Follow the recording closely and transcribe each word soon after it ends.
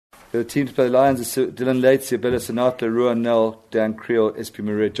The team to play the Lions is Dylan Leyds, Bella Sinatra, Ruan Nell, Dan Creel, SP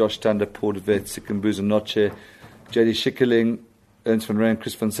Maria, Josh Thunder, Paul DeVet, Sikambuza Noche, JD Schickerling, Ernst van Rijn,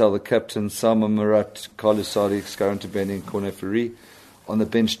 Chris van Sal, the captain, Salma Murat, Carlos Sadi, Scaron Tabeni, and Corne Ferry. On the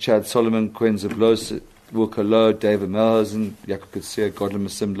bench, Chad Solomon, Quinn Zablos, Wilco Lowe, David Melhausen, Jakob Kutsia, Godlin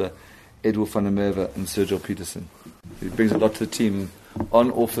Masimbla, Edward van der Merwe, and Sergio Peterson. He brings a lot to the team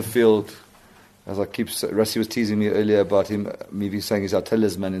on, off the field. As Rusty was teasing me earlier about him, maybe saying he's our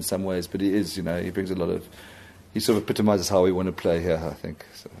talisman in some ways, but he is, he brings a lot of, he sort of epitomizes how we want to play here, I think,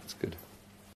 so that's good.